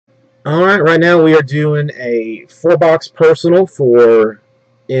Alright, right now we are doing a 4-box personal for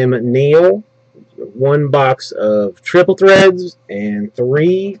mneil, 1 box of triple threads, and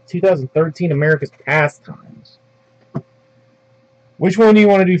 3 2013 America's Pastimes. Which one do you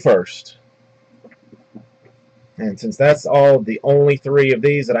want to do first? And since that's the only 3 of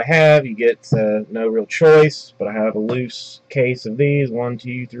these that I have, you get no real choice, but I have a loose case of these. 1,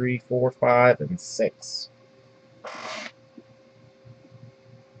 2, 3, 4, 5, and 6.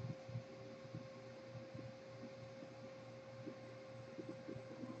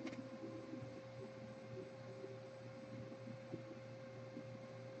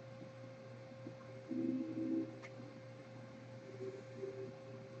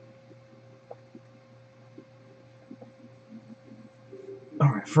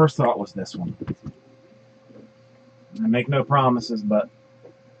 Alright, first thought was this one. I make no promises, but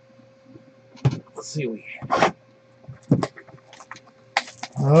let's see what we have.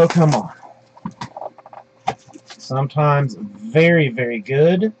 Oh, come on. Sometimes very, very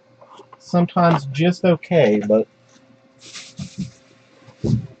good. Sometimes just okay, but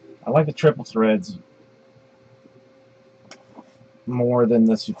I like the triple threads more than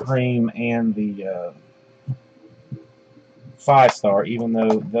the Supreme and the 5-star, even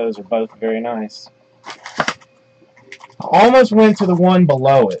though those are both very nice. I almost went to the one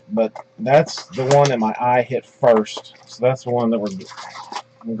below it, but that's the one that my eye hit first. So that's the one that we're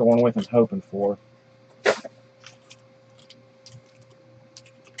going with and hoping for.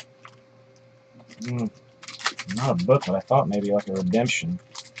 Not a booklet. I thought maybe like a redemption.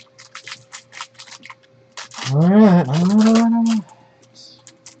 Alright.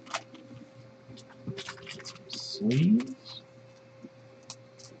 Sleeves.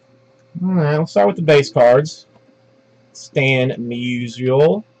 Alright, we'll start with the base cards. Stan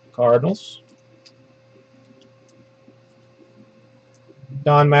Musial, Cardinals.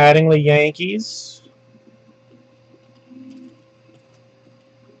 Don Mattingly, Yankees.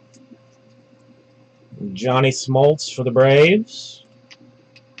 Johnny Smoltz for the Braves.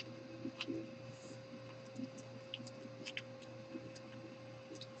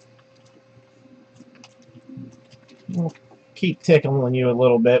 We'll keep tickling you a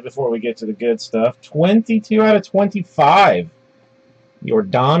little bit before we get to the good stuff. 22 out of 25.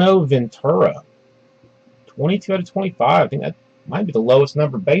 Yordano Ventura. 22 out of 25. I think that might be the lowest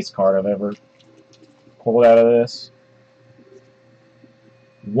number base card I've ever pulled out of this.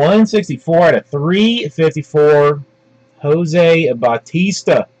 164 out of 354. Jose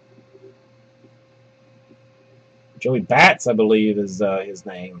Bautista. Joey Bats, I believe, is his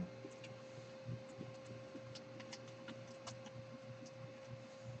name.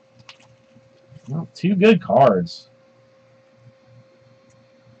 Well, 2 good cards.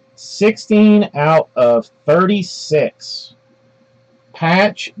 16 out of 36.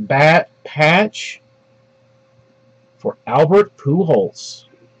 Patch, bat, patch for Albert Pujols.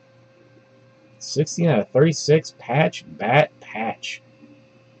 16 out of 36. Patch, bat, patch.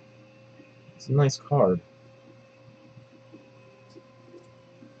 It's a nice card.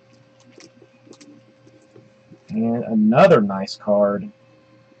 And another nice card.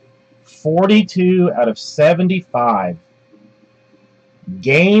 42 out of 75.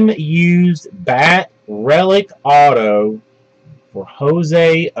 Game used bat relic auto for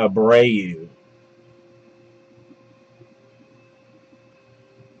Jose Abreu.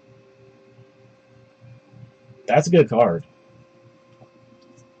 That's a good card.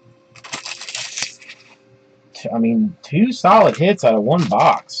 I mean, 2 solid hits out of 1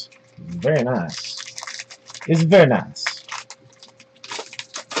 box. Very nice. It's very nice.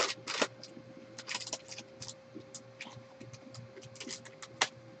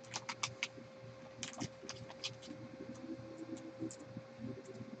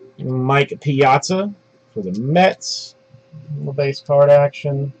 Mike Piazza for the Mets. Little base card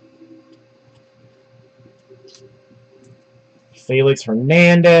action. Felix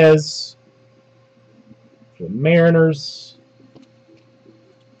Hernandez for the Mariners.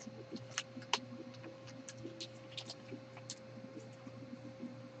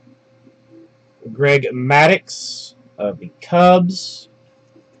 Greg Maddux of the Cubs.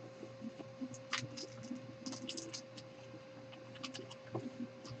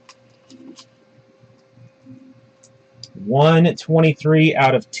 $123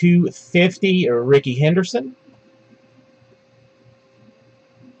 out of $250, Ricky Henderson.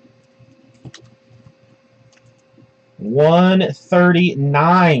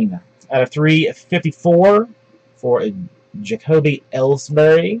 $139 out of $354 for Jacoby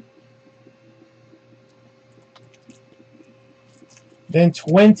Ellsbury. Then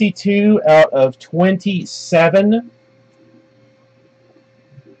 22 out of 27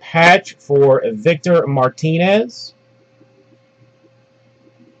 patch for Victor Martinez.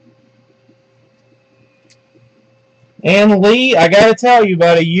 And Lee, I gotta tell you,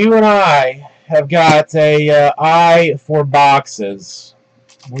 buddy, you and I have got a eye for boxes.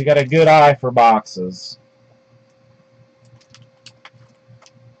 We got a good eye for boxes.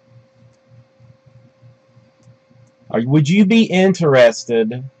 Would you be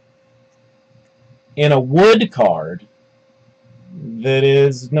interested in a wood card that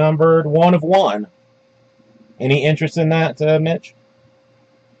is numbered 1 of 1? Any interest in that, Mitch?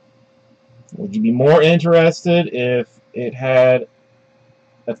 Would you be more interested if it had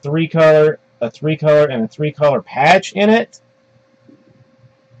a 3-color, and a 3-color patch in it?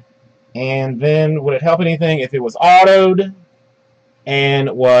 And then would it help anything if it was autoed and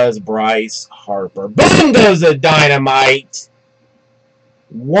was Bryce Harper? Boom goes the dynamite!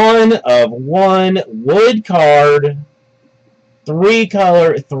 1 of 1 wood card,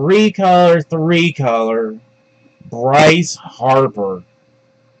 3-color, 3-color, 3-color, Bryce Harper.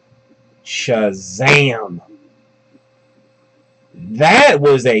 Shazam! That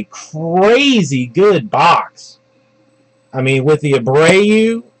was a crazy good box. I mean, with the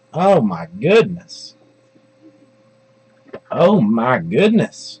Abreu, oh my goodness. Oh my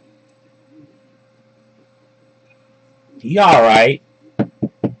goodness. He alright.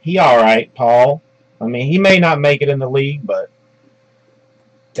 He alright, Paul. I mean, he may not make it in the league, but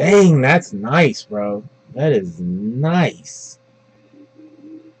dang, that's nice, bro. That is nice.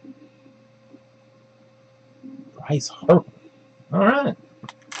 Bryce Harper. Alright.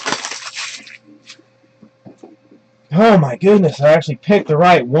 Oh my goodness, I actually picked the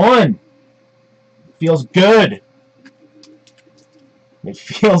right one. Feels good. It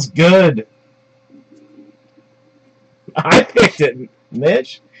feels good. I picked it,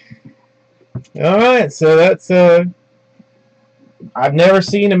 Mitch. Alright, so that's I've never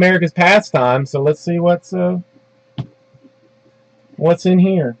seen America's Pastime, so let's see what's in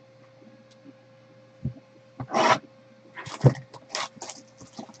here.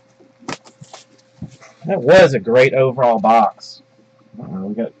 That was a great overall box.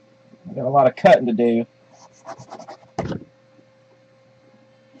 We got a lot of cutting to do.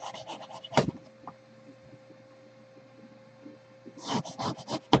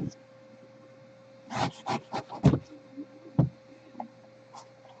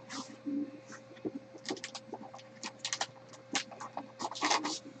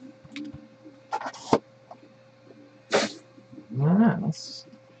 Alright, let's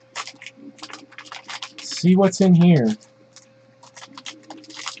see what's in here.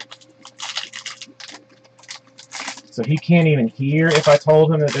 So he can't even hear if I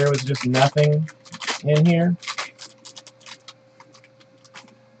told him that there was just nothing in here.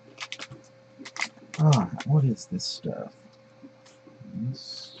 Ah, what is this stuff?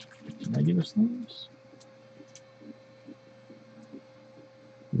 This regular things?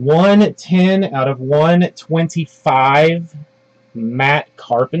 110 out of 125, Matt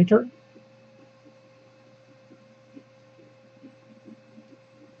Carpenter.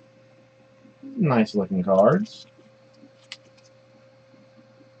 Nice looking cards.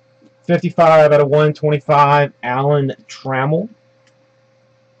 55 out of 125, Alan Trammell.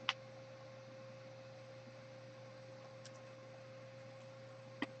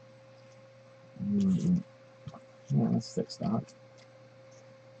 That's thick stock.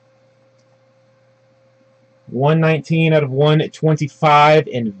 119 out of 125,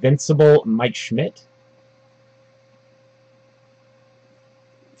 Invincible Mike Schmidt.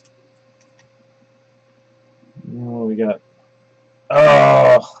 What do we got?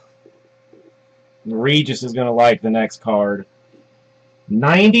 Oh, Regis is going to like the next card.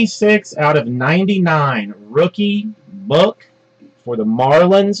 96 out of 99, rookie book for the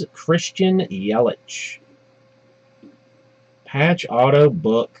Marlins, Christian Yelich. Patch auto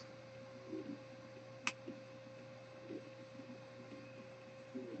book.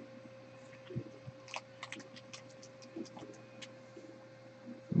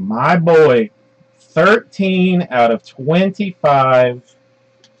 My boy, 13 out of 25,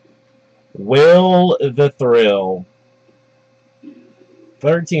 Will the Thrill.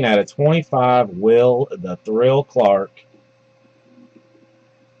 13 out of 25, Will the Thrill Clark.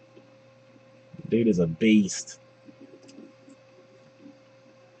 Dude is a beast.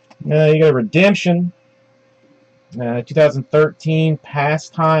 You got a redemption. 2013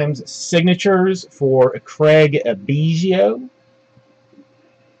 Pastimes signatures for Craig Biggio.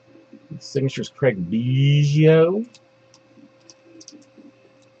 Signatures Craig Biggio.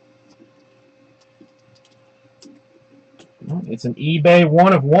 It's an eBay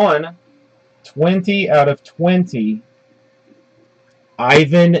 1 of 1. 20 out of 20.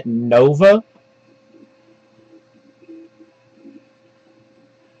 Ivan Nova.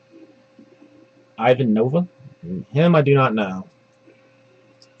 Ivan Nova? Him I do not know.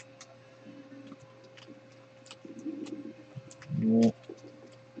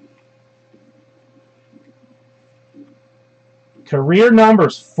 Career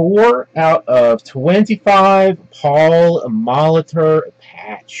numbers 4 out of 25. Paul Molitor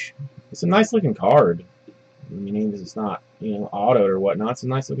patch. It's a nice looking card. I mean, it's not, you know, autoed or whatnot. It's a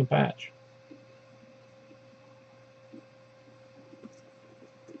nice looking patch.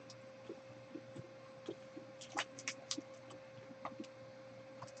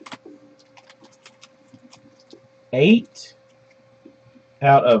 Eight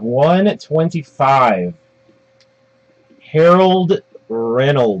out of 125. Harold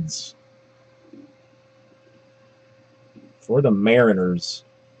Reynolds for the Mariners.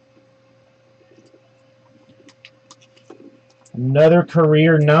 Another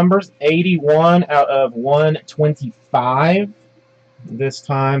career numbers, 81 out of 125. This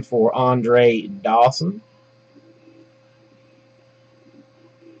time for Andre Dawson.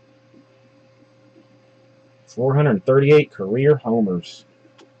 .438 career homers.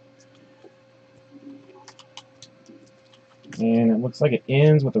 And it looks like it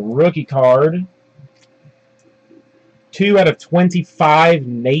ends with a rookie card. 2 out of 25,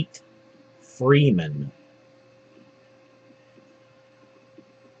 Nate Freeman.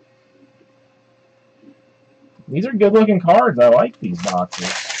 These are good-looking cards. I like these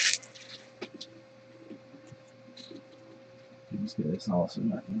boxes. Let's get this all so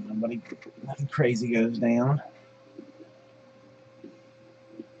nothing crazy goes down.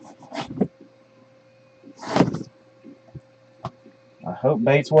 I hope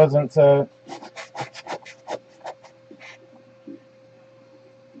Bates wasn't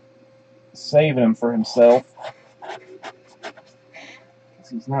saving him for himself, because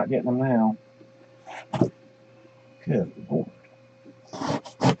he's not getting them now. Good Lord.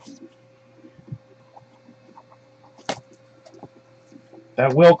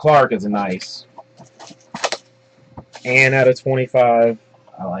 That Will Clark is nice. And out of 25,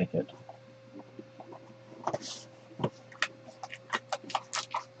 I like it.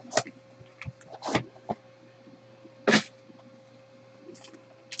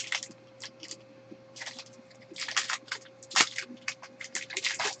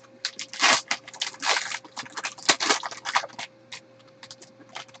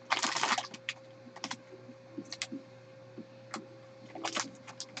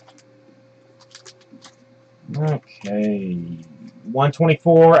 Okay,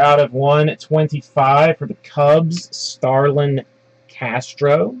 124 out of 125 for the Cubs, Starlin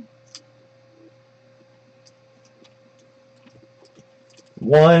Castro.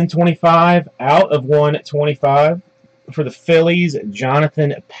 125 out of 125 for the Phillies,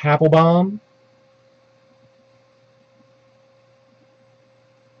 Jonathan Papelbon.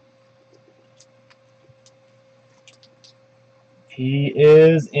 He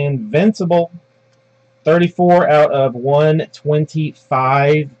is invincible. 34 out of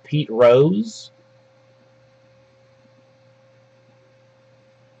 125, Pete Rose.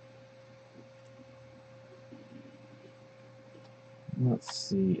 Let's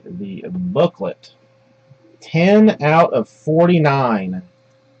see, the booklet. 10 out of 49,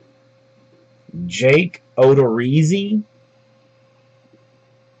 Jake Odorizzi.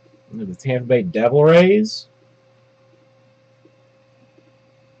 The Tampa Bay Devil Rays.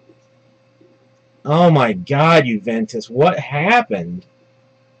 Oh my God, Juventus, what happened?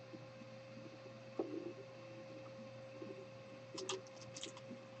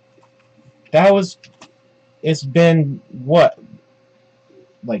 That was, it's been, what,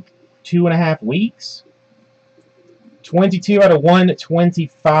 like 2.5 weeks? 22 out of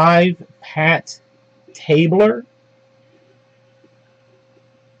 125, Pat Tabler.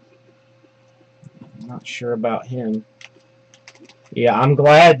 I'm not sure about him. Yeah, I'm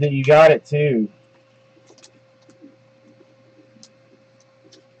glad that you got it too.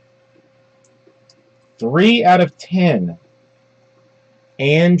 Three out of 10.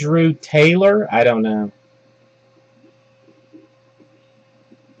 Andrew Taylor? I don't know.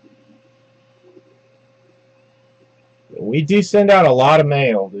 We do send out a lot of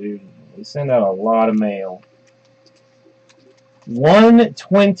mail, dude. We send out a lot of mail.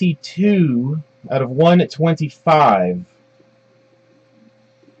 122 out of 125.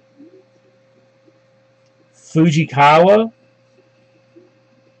 Fujikawa.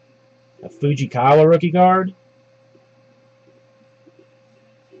 A Fujikawa rookie card.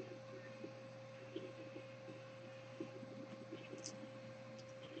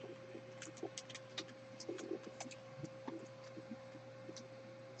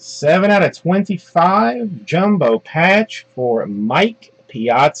 7 out of 25. Jumbo patch for Mike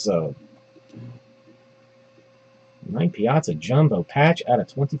Piazza. Mike Piazza jumbo patch out of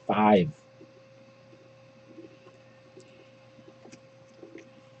 25.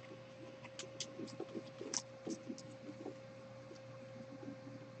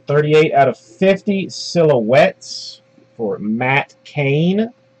 $38 out of 50 silhouettes for Matt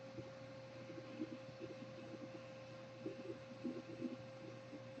Cain.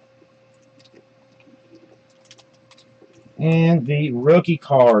 And the rookie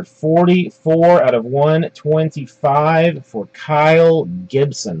card, 44 out of 125 for Kyle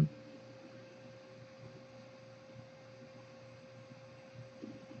Gibson.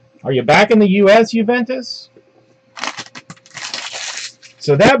 Are you back in the U.S., Juventus?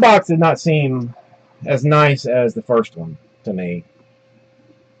 So that box did not seem as nice as the first one to me.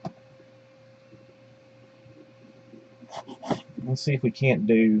 Let's see if we can't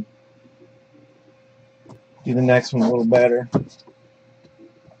do the next one a little better.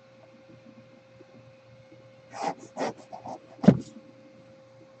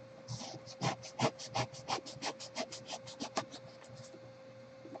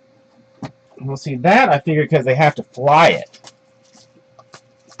 We'll see that, I figured, because they have to fly it.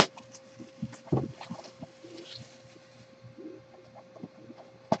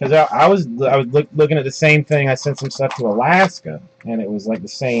 Because I was looking at the same thing. I sent some stuff to Alaska, and it was like the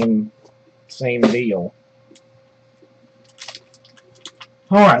same deal.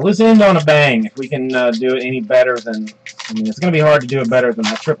 All right, let's end on a bang. If we can do it any better than, I mean, it's going to be hard to do it better than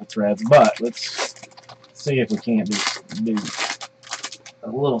my triple threads, but let's see if we can't do a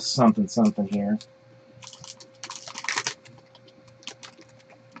little something here.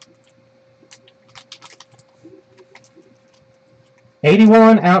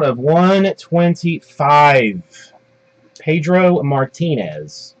 $81 out of 125. Pedro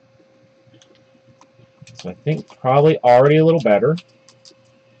Martinez. So I think probably already a little better.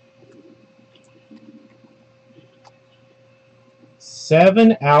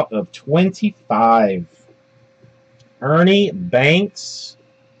 $7 out of 25. Ernie Banks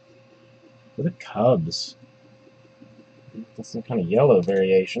for the Cubs. That's some kind of yellow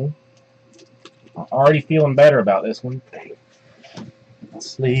variation. I'm already feeling better about this one.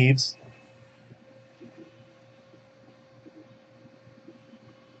 Sleeves.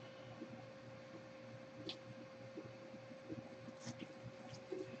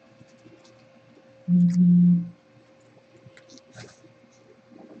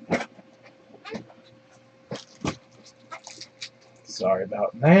 Sorry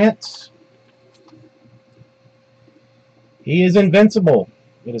about that. He is invincible.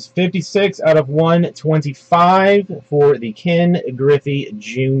 It is 56 out of 125 for the Ken Griffey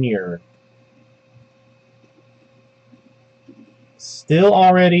Jr. Still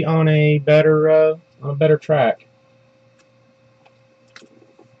already on a better track.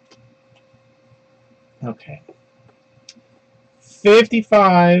 Okay.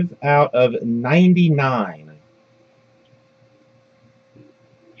 55 out of 99.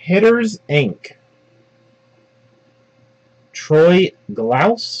 Hitters Inc. Troy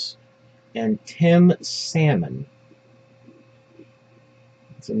Glaus and Tim Salmon.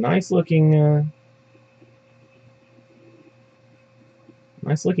 It's a nice looking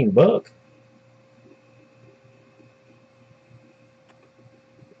book.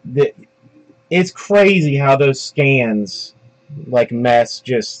 It's crazy how those scans like mess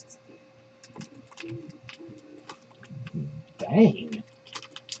just dang.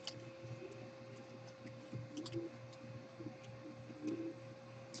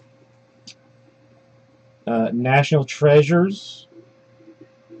 National Treasures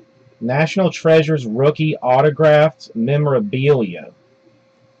rookie autographed memorabilia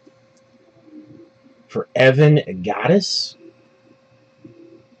for Evan Gattis.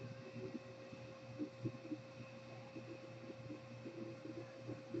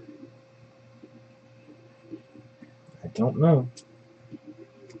 I don't know.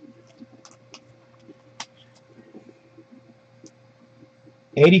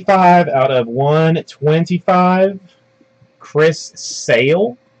 $85 out of 125. Chris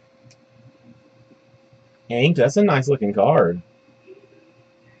Sale. Inked. That's a nice looking card.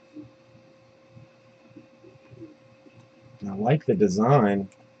 I like the design.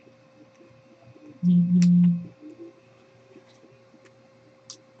 Mm-hmm.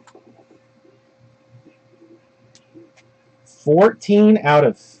 14 out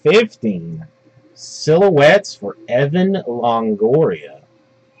of 15. Silhouettes for Evan Longoria.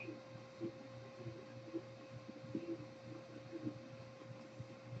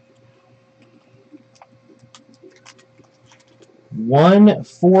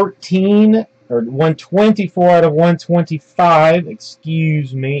 114 or 124 out of 125.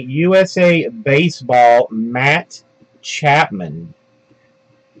 Excuse me. USA Baseball, Matt Chapman.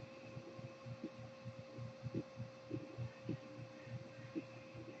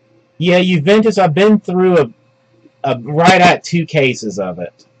 Yeah, Juventus. I've been through a right at 2 cases of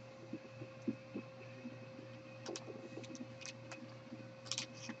it.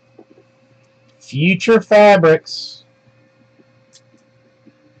 Future Fabrics.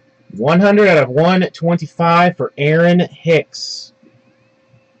 100 out of 125 for Aaron Hicks.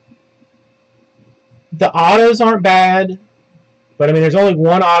 The autos aren't bad, but I mean, there's only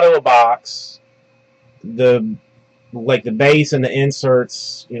one auto a box. The base and the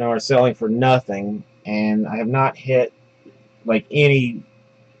inserts, you know, are selling for nothing, and I have not hit like any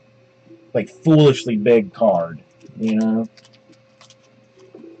like foolishly big card, you know.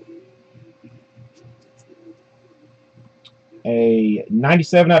 A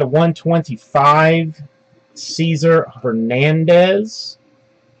 97 out of 125 Cesar Hernandez.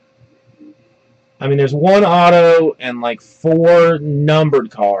 I mean, there's one auto and like 4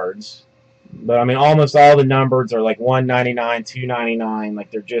 numbered cards. But I mean, almost all the numbers are like 199, 299. Like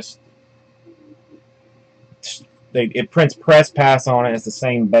they're just it prints press pass on it as the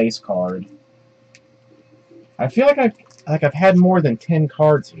same base card. I feel like I've had more than 10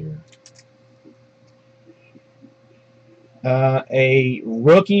 cards here. A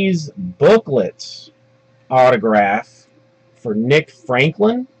rookies booklet autograph for Nick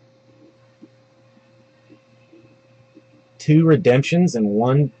Franklin. 2 redemptions in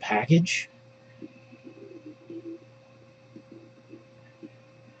 1 package.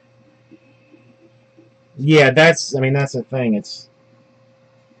 Yeah, that's the thing.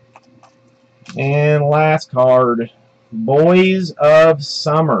 And last card, Boys of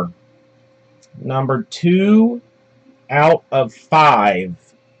Summer, number 2 out of 5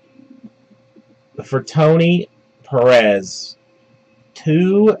 for Tony Perez.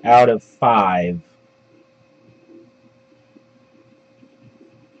 2 out of 5.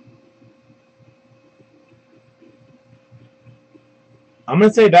 I'm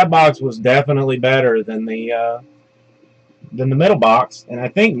gonna say that box was definitely better than the middle box, and I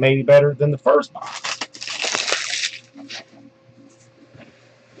think maybe better than the first box.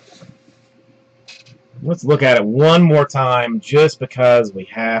 Let's look at it one more time, just because we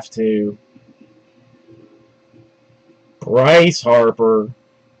have to. Bryce Harper,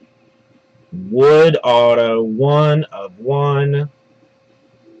 Wood Auto, 1 of 1.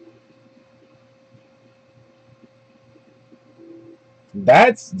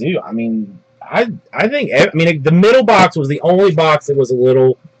 That's, dude, I mean, I think, the middle box was the only box that was a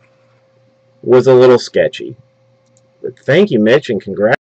little sketchy. But thank you, Mitch, and congrats.